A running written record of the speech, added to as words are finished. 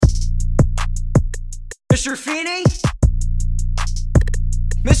Mr. Feeney?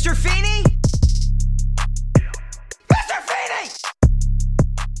 Mr. Feeney? Mr. Feeney!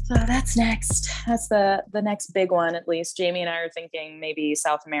 So that's next. That's the next big one, at least. Jamie and I are thinking maybe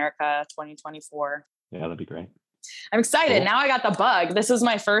South America 2024. Yeah, that'd be great. I'm excited. Cool. Now I got the bug. This is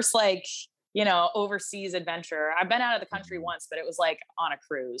my first, overseas adventure. I've been out of the country once, but it was like on a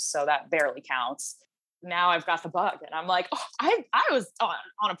cruise. So that barely counts. Now I've got the bug and I'm like, I was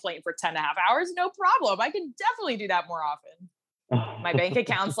on a plane for 10 and a half hours. No problem. I can definitely do that more often. My bank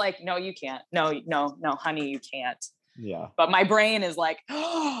account's like, no, you can't. No, honey, you can't. Yeah. But my brain is like,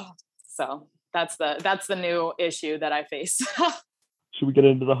 so that's the new issue that I face. Should we get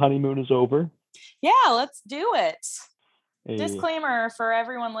into the honeymoon is over? Yeah, let's do it. Hey. Disclaimer for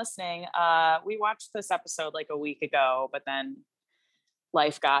everyone listening. We watched this episode like a week ago, but then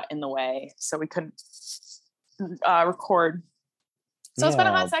life got in the way, so we couldn't record. So It's been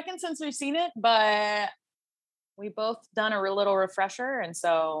a hot second since we've seen it, but we both done a little refresher, and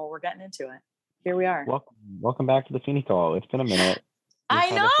so we're getting into it. Here we are. Welcome back to the Feeney Call. It's been a minute. I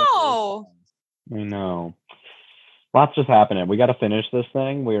know. Lots just happening. We got to finish this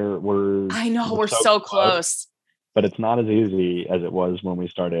thing. We're so close. But it's not as easy as it was when we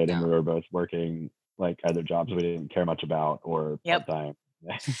started and we were both working like either jobs we didn't care much about or part-time.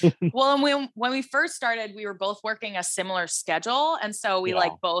 Well, and when we first started, we were both working a similar schedule. And so we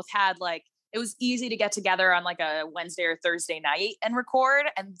both had it was easy to get together on like a Wednesday or Thursday night and record.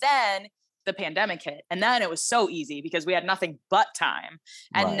 And then the pandemic hit. And then it was so easy because we had nothing but time.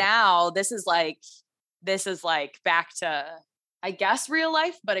 And now this is like back to, I guess, real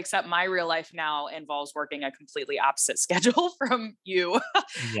life, but except my real life now involves working a completely opposite schedule from you.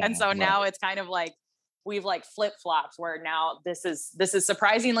 And so now it's kind of like, we've like flip-flopped where now this is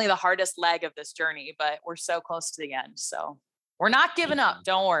surprisingly the hardest leg of this journey, but we're so close to the end. So we're not giving up.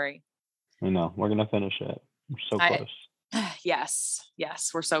 Don't worry. I know we're going to finish it. We're so close. Yes.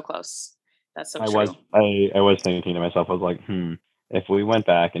 We're so close. That's so true. I was thinking to myself, I was like, if we went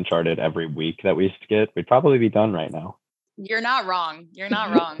back and charted every week that we skip, we'd probably be done right now. You're not wrong.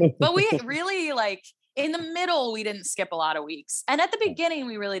 But we really in the middle, we didn't skip a lot of weeks. And at the beginning,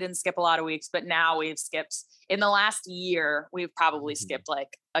 we really didn't skip a lot of weeks, but now we've skipped in the last year, we've probably skipped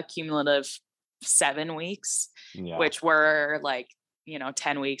a cumulative 7 weeks, which were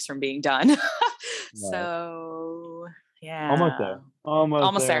 10 weeks from being done. So yeah. Almost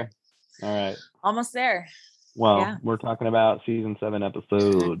there. All right. Almost there. Well, we're talking about season 7,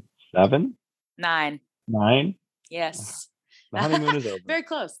 episode 7? 9. 9? Yes. The honeymoon is over. Very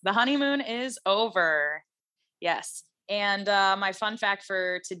close. The honeymoon is over. Yes. And my fun fact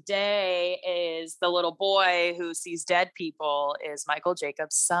for today is the little boy who sees dead people is Michael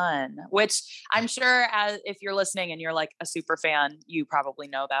Jacobs' son, which I'm sure if you're listening and you're like a super fan, you probably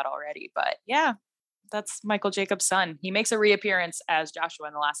know that already. But yeah, that's Michael Jacobs' son. He makes a reappearance as Joshua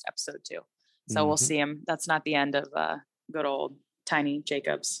in the last episode too. So we'll see him. That's not the end of good old tiny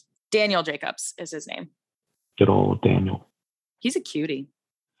Jacobs. Daniel Jacobs is his name. Good old Daniel. He's a cutie.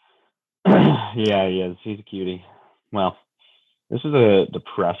 Yeah, he is. He's a cutie. Well, this is a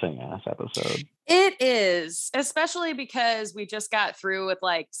depressing ass episode. It is, especially because we just got through with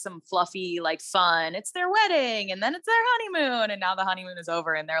some fluffy, fun. It's their wedding and then it's their honeymoon. And now the honeymoon is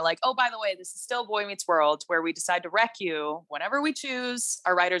over. And they're like, oh, by the way, this is still Boy Meets World, where we decide to wreck you whenever we choose.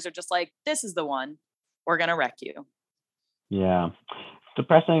 Our writers are just like, this is the one. We're going to wreck you. Yeah. It's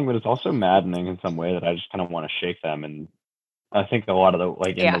depressing, but it's also maddening in some way that I just kind of want to shake them. And I think a lot of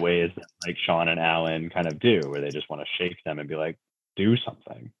the the ways that Sean and Alan kind of do, where they just want to shake them and be like, do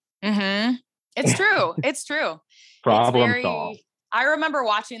something. Mm-hmm. It's true. It's true. Problem solved. I remember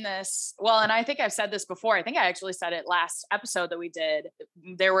watching this. Well, and I think I've said this before. I think I actually said it last episode that we did.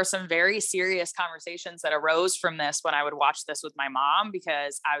 There were some very serious conversations that arose from this when I would watch this with my mom,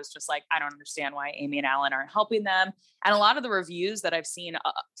 because I was just like, I don't understand why Amy and Alan aren't helping them. And a lot of the reviews that I've seen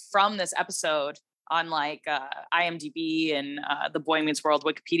from this episode on IMDb and the Boy Meets World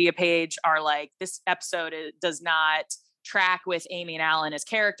Wikipedia page are like, this episode does not track with Amy and Alan as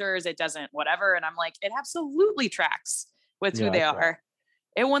characters. It doesn't whatever. And I'm like, it absolutely tracks with who they are.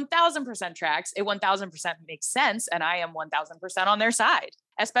 It 1000% tracks. It 1000% makes sense. And I am 1000% on their side,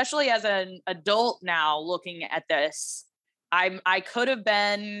 especially as an adult now looking at this. I could have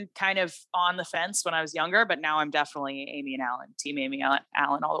been kind of on the fence when I was younger, but now I'm definitely Amy and Alan, team Amy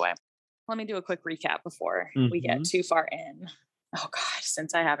Alan all the way. Let me do a quick recap before we get too far in. Oh gosh,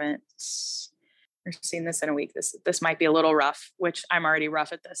 since I haven't seen this in a week, this might be a little rough, which I'm already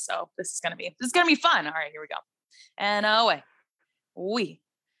rough at this. So this is gonna be fun. All right, here we go. And away.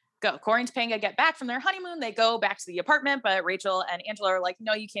 Corey and Topanga get back from their honeymoon. They go back to the apartment, but Rachel and Angela are like,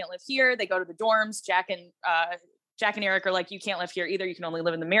 no, you can't live here. They go to the dorms. Jack and Eric are like, you can't live here either. You can only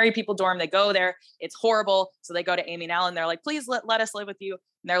live in the married people dorm. They go there. It's horrible. So they go to Amy and Alan. They're like, please let us live with you.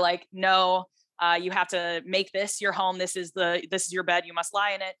 And they're like, no, you have to make this your home. This is your bed. You must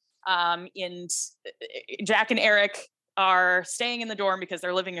lie in it. And Jack and Eric are staying in the dorm because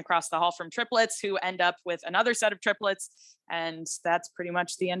they're living across the hall from triplets who end up with another set of triplets. And that's pretty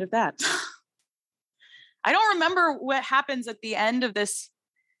much the end of that. I don't remember what happens at the end of this.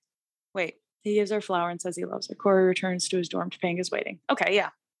 Wait. He gives her a flower and says he loves her. Corey returns to his dorm. Topanga's waiting. Okay, yeah.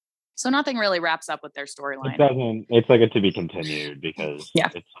 So nothing really wraps up with their storyline. It doesn't. It's like a to be continued because yeah.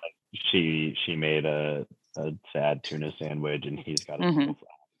 It's like she made a sad tuna sandwich and he's got a flower.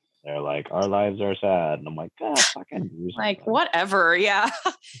 They're like, our lives are sad, and I'm like, fucking like whatever. Yeah,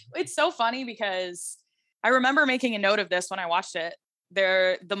 it's so funny because I remember making a note of this when I watched it.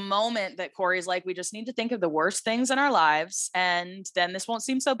 The moment that Corey's like, we just need to think of the worst things in our lives and then this won't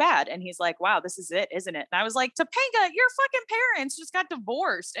seem so bad. And he's like, wow, this is it, isn't it? And I was like, Topanga, your fucking parents just got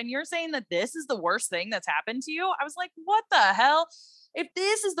divorced and you're saying that this is the worst thing that's happened to you? I was like, what the hell? If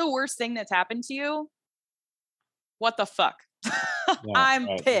this is the worst thing that's happened to you, what the fuck? Yeah, I'm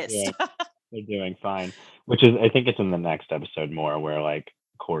pissed. They're doing fine. Which is, I think it's in the next episode more where like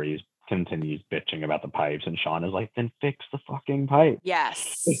Corey's continues bitching about the pipes and Sean is like, then fix the fucking pipe.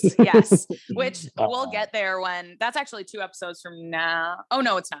 Yes. Which we'll get there when that's actually 2 episodes from now. Oh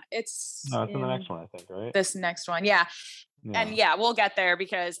no, it's not. It's in the next one, I think, right? This next one. Yeah. And yeah, we'll get there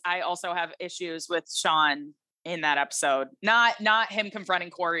because I also have issues with Sean in that episode. Not him confronting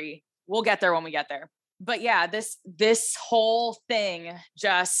Corey. We'll get there when we get there. But yeah, this whole thing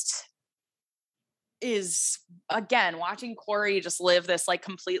just is, again, watching Corey just live this like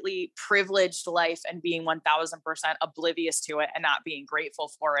completely privileged life and being 1000% oblivious to it and not being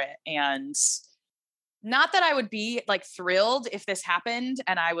grateful for it. And not that I would be like thrilled if this happened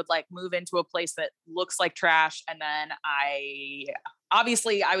and I would like move into a place that looks like trash. And then I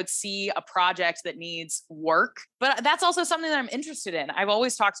would see a project that needs work, but that's also something that I'm interested in. I've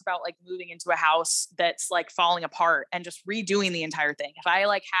always talked about like moving into a house that's like falling apart and just redoing the entire thing. If I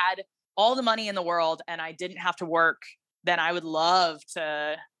like had all the money in the world and I didn't have to work, then I would love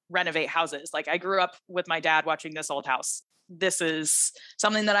to renovate houses. Like I grew up with my dad watching This Old House. This is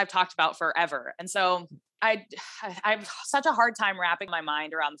something that I've talked about forever. And so I have such a hard time wrapping my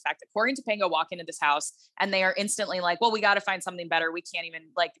mind around the fact that Corey and Topanga walk into this house and they are instantly like, well, we got to find something better. We can't even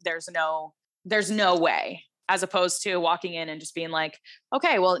like, there's no way, as opposed to walking in and just being like,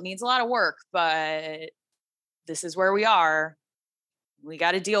 okay, well, it needs a lot of work, but this is where we are. We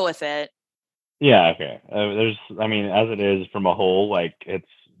got to deal with it. Yeah. Okay. As it is from a whole, like it's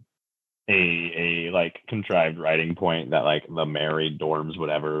a like contrived writing point that like the married dorms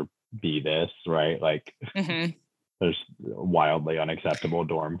would ever be this, right? Like there's wildly unacceptable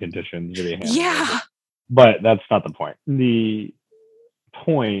dorm conditions to be handled. Yeah. But that's not the point. The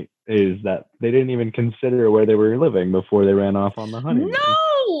point is that they didn't even consider where they were living before they ran off on the honeymoon.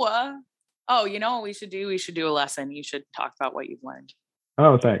 No. Oh, you know what we should do? We should do a lesson. You should talk about what you've learned.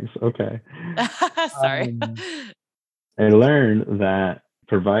 Oh, thanks. Okay. Sorry. I learned that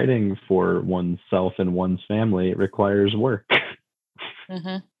providing for oneself and one's family requires work.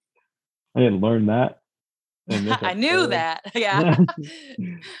 I didn't learn that. I knew that. Yeah.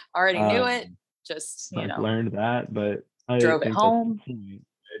 Already knew it. Just, I learned that, but I drove it home.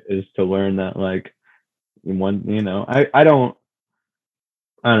 Is to learn that like I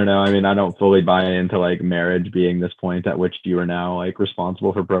don't know. I mean, I don't fully buy into like marriage being this point at which you are now like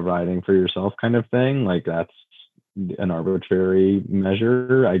responsible for providing for yourself kind of thing. Like that's an arbitrary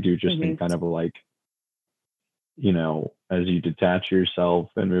measure. I do just think kind of like, as you detach yourself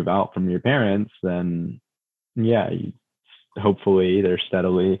and move out from your parents, then hopefully they're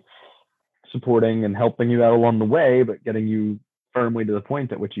steadily supporting and helping you out along the way, but getting you firmly to the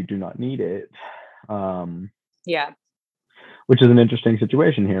point at which you do not need it. Which is an interesting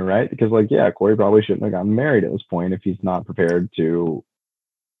situation here, right? Because Corey probably shouldn't have gotten married at this point if he's not prepared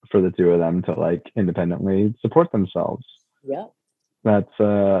for the two of them to like independently support themselves. Yeah. That's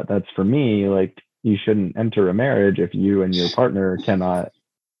for me, like you shouldn't enter a marriage if you and your partner cannot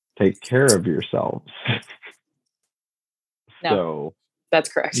take care of yourselves. No, so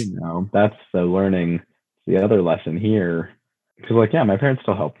that's correct. That's the learning, the other lesson here. Because my parents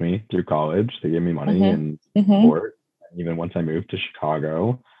still helped me through college. They gave me money and support. Even once I moved to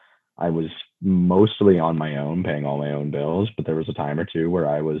Chicago, I was mostly on my own, paying all my own bills. But there was a time or two where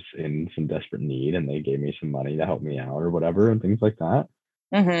I was in some desperate need and they gave me some money to help me out or whatever and things like that.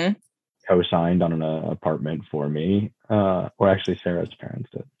 co-signed on an apartment for me, or actually Sarah's parents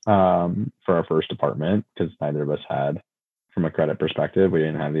did, for our first apartment, because neither of us had, from a credit perspective, we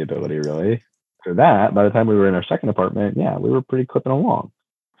didn't have the ability really. For that, by the time we were in our second apartment, yeah, we were pretty clipping along.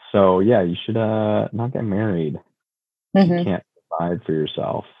 So yeah, you should not get married. You can't provide for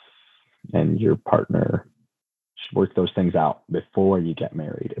yourself, and your partner should work those things out before you get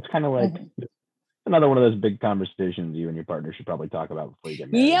married. It's kind of like another one of those big conversations you and your partner should probably talk about before you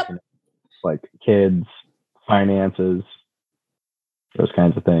get married. Yep. You know, like kids, finances, those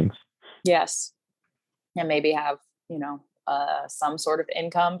kinds of things. Yes. And maybe have, some sort of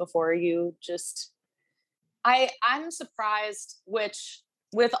income before you just, I'm surprised, which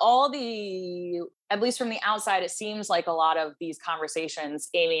with all the, at least from the outside, it seems like a lot of these conversations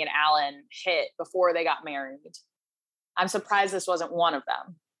Amy and Alan hit before they got married. I'm surprised this wasn't one of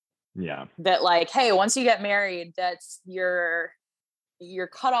them. Yeah. That like, hey, once you get married, that's you're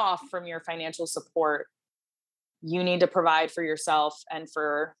cut off from your financial support. You need to provide for yourself and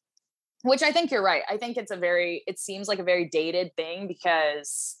for, which I think you're right. I think it seems like a very dated thing,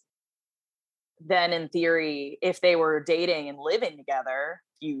 because then in theory, if they were dating and living together,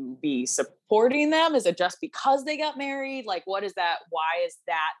 you be supporting them. Is it just because they got married? Like, what is that? Why is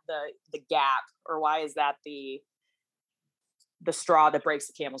that the gap, or why is that the straw that breaks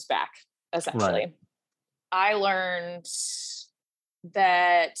the camel's back, essentially? Right. I learned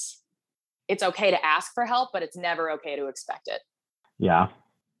that it's okay to ask for help, but it's never okay to expect it. Yeah.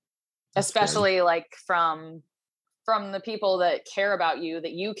 Especially like from the people that care about you,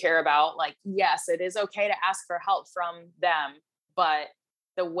 that you care about. Like, yes, it is okay to ask for help from them, but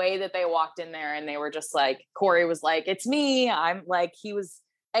the way that they walked in there and they were just like, Corey was like, it's me. I'm like, he was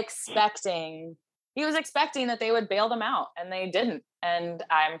expecting that they would bail them out, and they didn't. And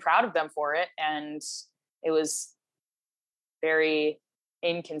I'm proud of them for it. And it was very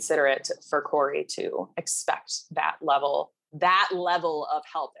inconsiderate for Corey to expect that level of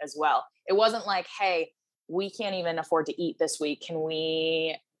help as well. It wasn't like, hey, we can't even afford to eat this week. Can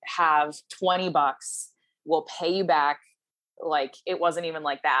we have $20? We'll pay you back. Like, it wasn't even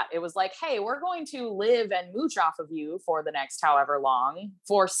like that. It was like, hey, we're going to live and mooch off of you for the next however long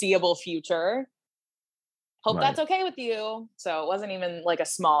foreseeable future. Hope that's okay with you. So it wasn't even like a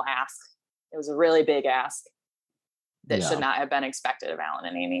small ask. It was a really big ask that should not have been expected of Alan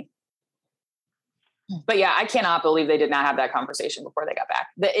and Amy. But yeah, I cannot believe they did not have that conversation before they got back.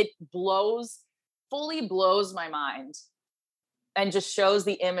 It fully blows my mind, and just shows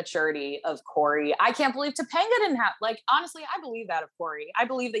the immaturity of Corey. I can't believe Topanga didn't have, like, honestly, I believe that of Corey. I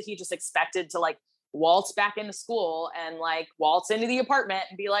believe that he just expected to like waltz back into school and like waltz into the apartment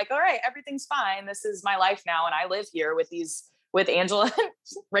and be like, all right, everything's fine. This is my life now. And I live here with Angela and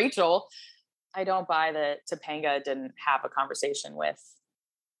Rachel. I don't buy that Topanga didn't have a conversation with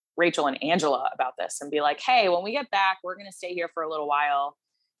Rachel and Angela about this and be like, hey, when we get back, we're going to stay here for a little while.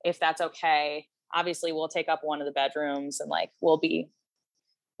 If that's okay. Obviously we'll take up one of the bedrooms and like, we'll be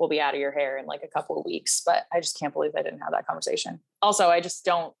out of your hair in like a couple of weeks. But I just can't believe I didn't have that conversation. Also, I just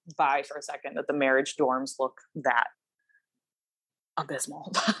don't buy for a second that the marriage dorms look that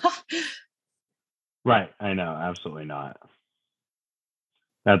abysmal. Right. I know. Absolutely not.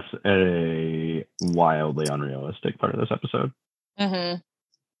 That's a wildly unrealistic part of this episode. Mm-hmm.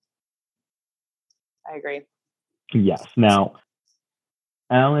 I agree. Yes. Now,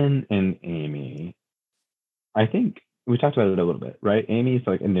 Alan and Amy, I think we talked about it a little bit, right? Amy's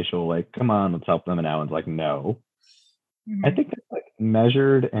like initial, like, come on, let's help them. And Alan's like, no. Mm-hmm. I think that's like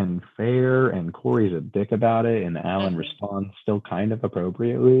measured and fair, and Corey's a dick about it, and Alan responds still kind of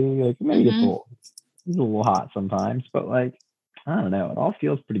appropriately. Like, maybe it's a little hot sometimes, but like, I don't know. It all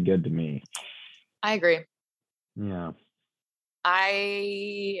feels pretty good to me. I agree. Yeah.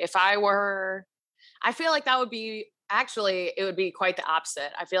 I feel like that would be, actually, it would be quite the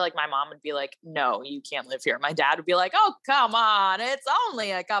opposite. I feel like my mom would be like, no, you can't live here. My dad would be like, oh, come on. It's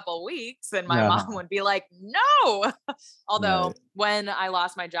only a couple weeks. And my mom would be like, no. Although when I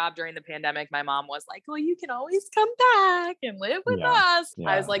lost my job during the pandemic, my mom was like, well, you can always come back and live with us.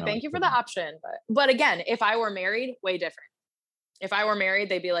 I was like, thank you for the option. But again, if I were married, way different. If I were married,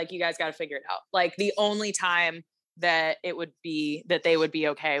 they'd be like, you guys got to figure it out. Like, the only time that it would be, that they would be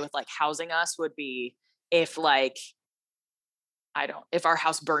okay with like housing us would be if like, if our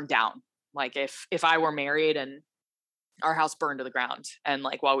house burned down, like if I were married and our house burned to the ground and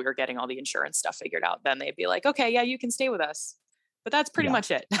like while we were getting all the insurance stuff figured out, then they'd be like, okay, yeah, you can stay with us. But that's pretty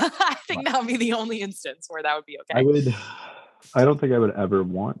much it. I think that would be the only instance where that would be okay. I don't think I would ever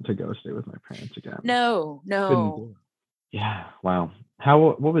want to go stay with my parents again. No. Yeah. Wow.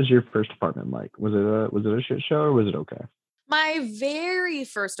 What was your first apartment like? Was it a shit show, or was it okay? My very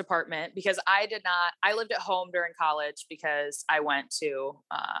first apartment, because I lived at home during college because I went to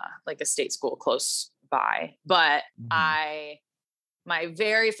like a state school close by, but my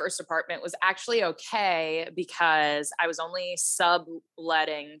very first apartment was actually okay because I was only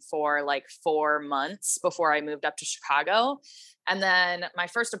subletting for like 4 months before I moved up to Chicago. And then my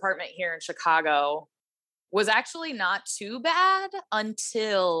first apartment here in Chicago was actually not too bad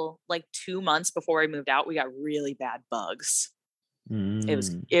until like 2 months before I moved out. We got really bad bugs.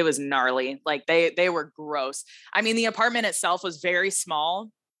 It was gnarly. Like they were gross. I mean, the apartment itself was very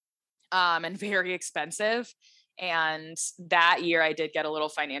small and very expensive. And that year I did get a little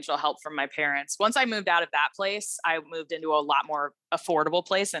financial help from my parents. Once I moved out of that place, I moved into a lot more affordable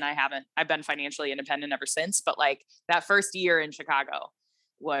place, and I've been financially independent ever since. But like that first year in Chicago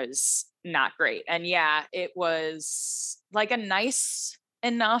was not great. And yeah, it was like a nice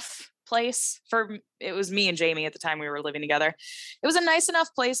enough place it was me and Jamie at the time we were living together. It was a nice enough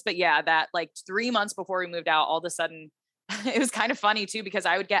place, but yeah, that like 3 months before we moved out, all of a sudden it was kind of funny too, because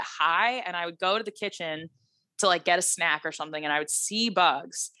I would get high and I would go to the kitchen to like get a snack or something, and I would see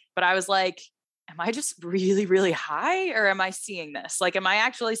bugs, but I was like, am I just really, really high, or am I seeing this? Like, am I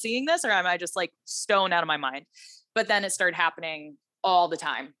actually seeing this, or am I just like stoned out of my mind? But then it started happening all the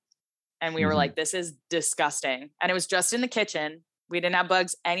time. And we were like, this is disgusting. And it was just in the kitchen. We didn't have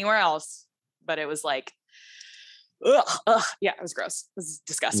bugs anywhere else, but it was like, ugh. Yeah, it was gross. This is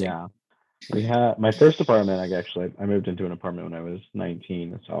disgusting. Yeah. We had my first apartment. I moved into an apartment when I was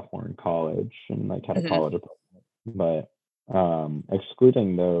 19, a sophomore in college, and like had a college apartment. But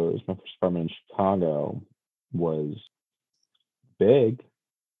excluding those, my first apartment in Chicago was big.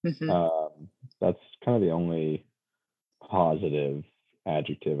 That's kind of the only positive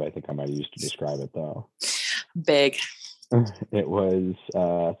adjective I think I might use to describe it, though. Big. It was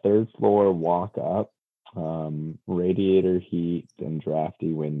third floor walk up, radiator heat and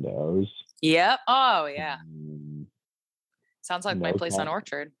drafty windows. Yep. Oh yeah. Sounds like my place on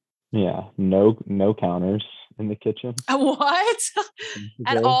Orchard. Yeah. No counters in the kitchen. What?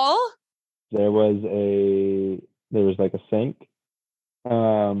 At all? There was like a sink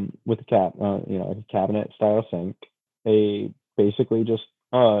with a cabinet style sink, a basically just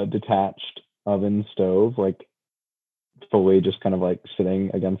detached oven stove, like fully just kind of like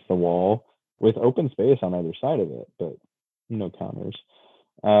sitting against the wall with open space on either side of it, but no counters.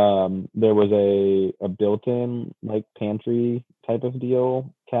 There was a built-in like pantry type of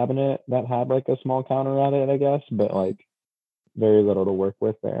deal cabinet that had like a small counter on it, I guess, but like very little to work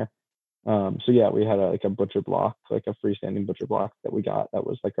with there. So yeah, we had a butcher block, like a freestanding butcher block that we got that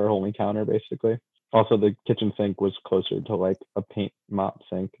was like our only counter basically. Also, the kitchen sink was closer to like a paint mop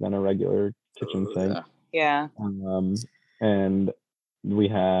sink than a regular kitchen sink. Yeah. And we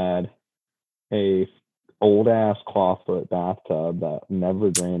had a old ass clawfoot bathtub that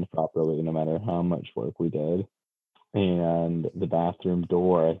never drained properly, no matter how much work we did. And the bathroom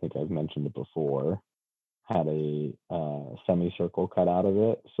door, I think I've mentioned it before, had a semicircle cut out of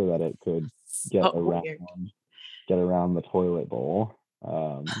it so that it could get around the toilet bowl.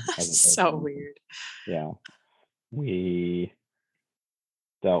 So weird. Yeah. We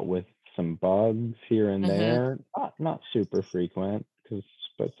dealt with some bugs here and there, not super frequent,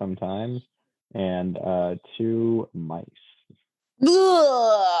 but sometimes, and 2 mice.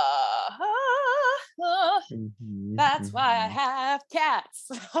 That's why I have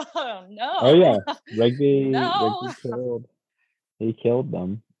cats. Oh no. Oh yeah, Rigby. No. He killed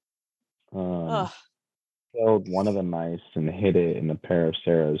them. Killed one of the mice and hid it in a pair of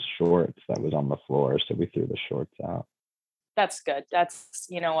Sarah's shorts that was on the floor, so we threw the shorts out. That's good. That's,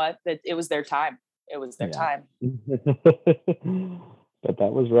 you know what? It was their time. It was their time. But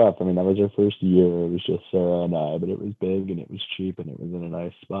that was rough. I mean, that was our first year. It was just Sarah and I, but it was big and it was cheap and it was in a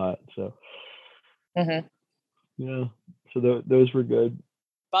nice spot. So, yeah. So those were good.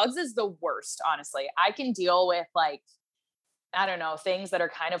 Bugs is the worst, honestly. I can deal with like, I don't know, things that are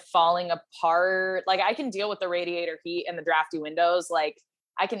kind of falling apart. Like I can deal with the radiator heat and the drafty windows. Like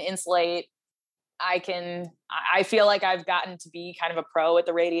I can insulate. I feel like I've gotten to be kind of a pro at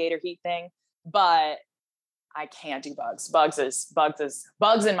the radiator heat thing, but I can't do bugs. Bugs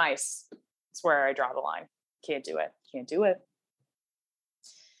and mice. It's where I draw the line. Can't do it.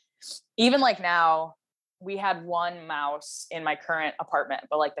 Even like now, we had one mouse in my current apartment,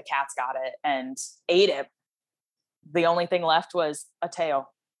 but like the cats got it and ate it. The only thing left was a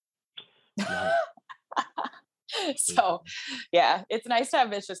tail. Right. So yeah, it's nice to have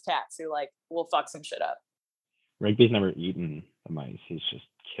vicious cats who like will fuck some shit up. Rigby's never eaten the mice. He's just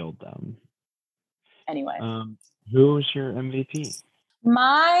killed them. Anyway. Who was your MVP?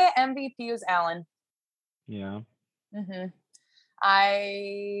 My MVP was Alan. Yeah.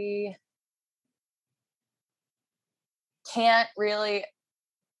 I can't really.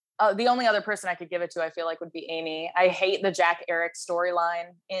 The only other person I could give it to, I feel like, would be Amy. I hate the Jack Eric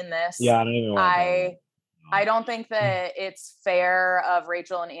storyline in this. Yeah, I don't even want to. I don't think that it's fair of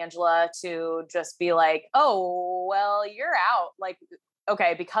Rachel and Angela to just be like, oh, well, you're out. Like,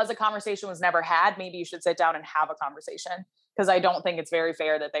 okay, because a conversation was never had, maybe you should sit down and have a conversation. Because I don't think it's very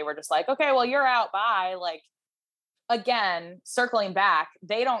fair that they were just like, okay, well, you're out. Bye. Like, again, circling back,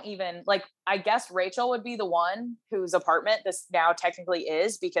 they don't even like, I guess Rachel would be the one whose apartment this now technically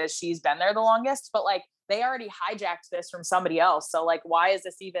is because she's been there the longest, but like they already hijacked this from somebody else. So like, why is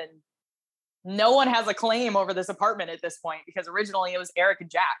this even, no one has a claim over this apartment at this point because originally it was Eric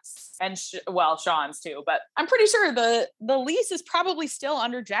and Jack's and Sean's too, but I'm pretty sure the lease is probably still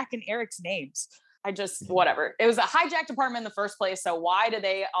under Jack and Eric's names. I just, whatever. It was a hijacked apartment in the first place. So why do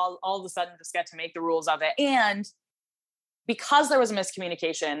they all of a sudden just get to make the rules of it? And because there was a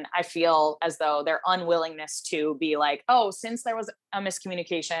miscommunication, I feel as though their unwillingness to be like, oh, since there was a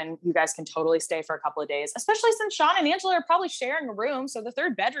miscommunication, you guys can totally stay for a couple of days, especially since Sean and Angela are probably sharing a room. So the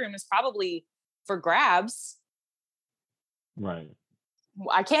third bedroom is probably for grabs. Right.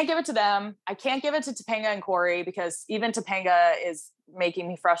 I can't give it to them. I can't give it to Topanga and Corey because even Topanga is making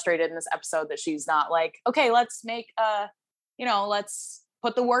me frustrated in this episode that she's not like, okay, let's make let's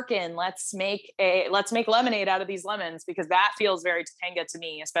put the work in. Let's make lemonade out of these lemons because that feels very Topanga to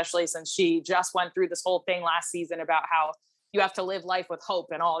me, especially since she just went through this whole thing last season about how you have to live life with hope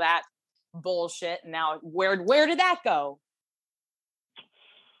and all that bullshit. And now where did that go?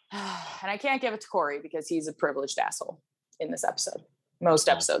 And I can't give it to Corey because he's a privileged asshole in this episode. Most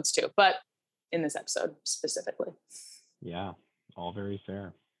episodes too, but in this episode specifically. Yeah. All very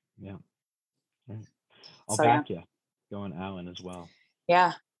fair. Yeah. Right. I'll back you. Going Alan as well.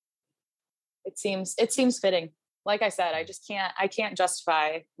 Yeah. It seems fitting. Like I said, I can't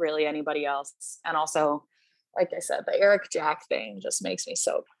justify really anybody else. And also, like I said, the Eric Jack thing just makes me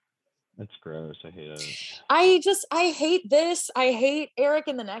so. It's gross. I hate it. I hate this. I hate Eric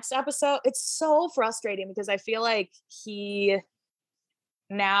in the next episode. It's so frustrating because I feel like he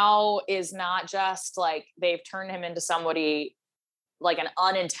now is not just like they've turned him into somebody like an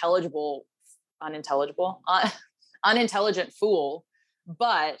unintelligent fool,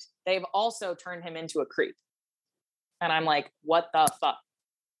 but they've also turned him into a creep. And I'm like, what the fuck?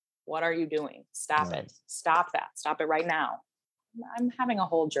 What are you doing? Stop it. Stop that. Stop it right now. I'm having a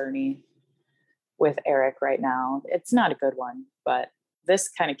whole journey with Eric right now. It's not a good one, but this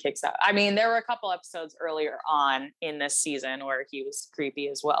kind of kicks out. I mean, there were a couple episodes earlier on in this season where he was creepy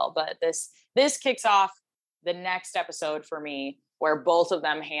as well, but this kicks off the next episode for me where both of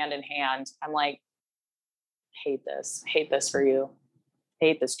them hand in hand. I'm like, hate this for you.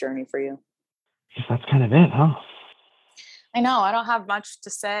 Hate this journey for you. That's kind of it, huh? I know. I don't have much to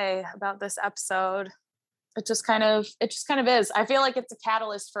say about this episode. It just kind of is. I feel like it's a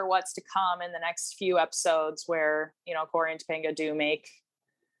catalyst for what's to come in the next few episodes where, Corey and Topanga do make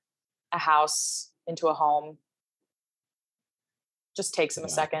a house into a home. Just takes them a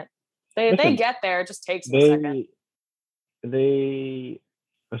second. They get there. It just takes them a second. They,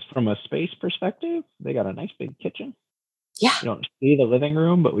 from a space perspective, they got a nice big kitchen. Yeah. You don't see the living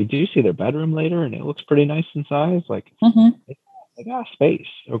room, but we do see their bedroom later, and it looks pretty nice in size. Like, they got space,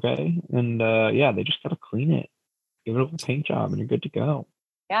 okay? And, they just got to clean it. Give it a little paint job, and you're good to go.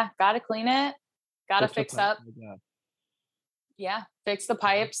 Yeah, got to clean it. Got to fix up. Yeah, fix the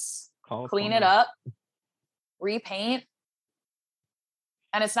pipes. Clean it up. Repaint.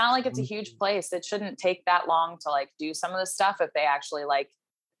 And it's not like it's a huge place. It shouldn't take that long to, like, do some of this stuff if they actually, like,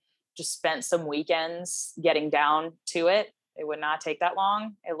 just spent some weekends getting down to it. It would not take that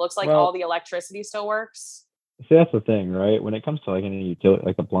long. It looks like all the electricity still works. See, that's the thing, right? When it comes to like any utility,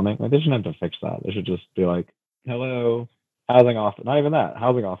 like the plumbing, like they shouldn't have to fix that. They should just be like, "Hello, housing office." Not even that,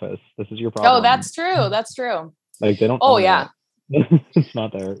 housing office. This is your problem. Oh, that's true. That's true. Like they don't. Oh yeah. It's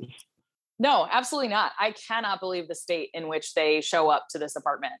not theirs. No, absolutely not. I cannot believe the state in which they show up to this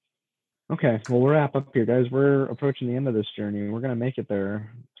apartment. Okay, well, we'll wrap up here, guys. We're approaching the end of this journey. We're gonna make it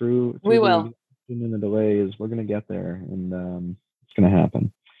there through we will. The delays. We're gonna get there, and it's gonna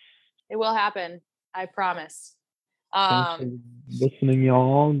happen. It will happen. I promise. Thanks for listening,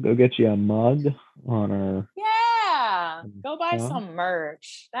 y'all. Go get you a mug on our. Yeah, go buy some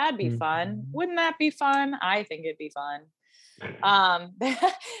merch. That'd be fun. Wouldn't that be fun? I think it'd be fun.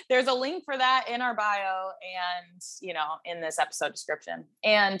 There's a link for that in our bio and, in this episode description.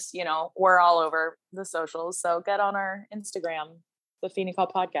 And, we're all over the socials. So get on our Instagram, the Feeney Call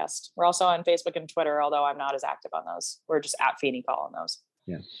Podcast. We're also on Facebook and Twitter, although I'm not as active on those. We're just at Feeney Call on those.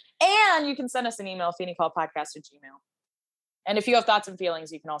 Yeah. And you can send us an email, feeneycallpodcast@gmail.com. And if you have thoughts and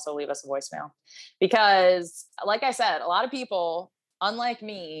feelings, you can also leave us a voicemail, because like I said, a lot of people, unlike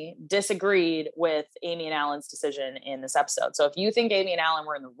me, disagreed with Amy and Alan's decision in this episode. So if you think Amy and Alan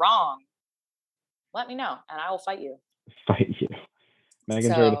were in the wrong, let me know and I will fight you. Fight you.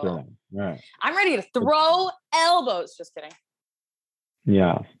 Megan's ready to throw down. All right. I'm ready to throw elbows. Just kidding.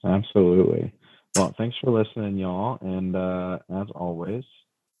 Yeah, absolutely. Well, thanks for listening, y'all. And as always,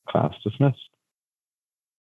 class dismissed.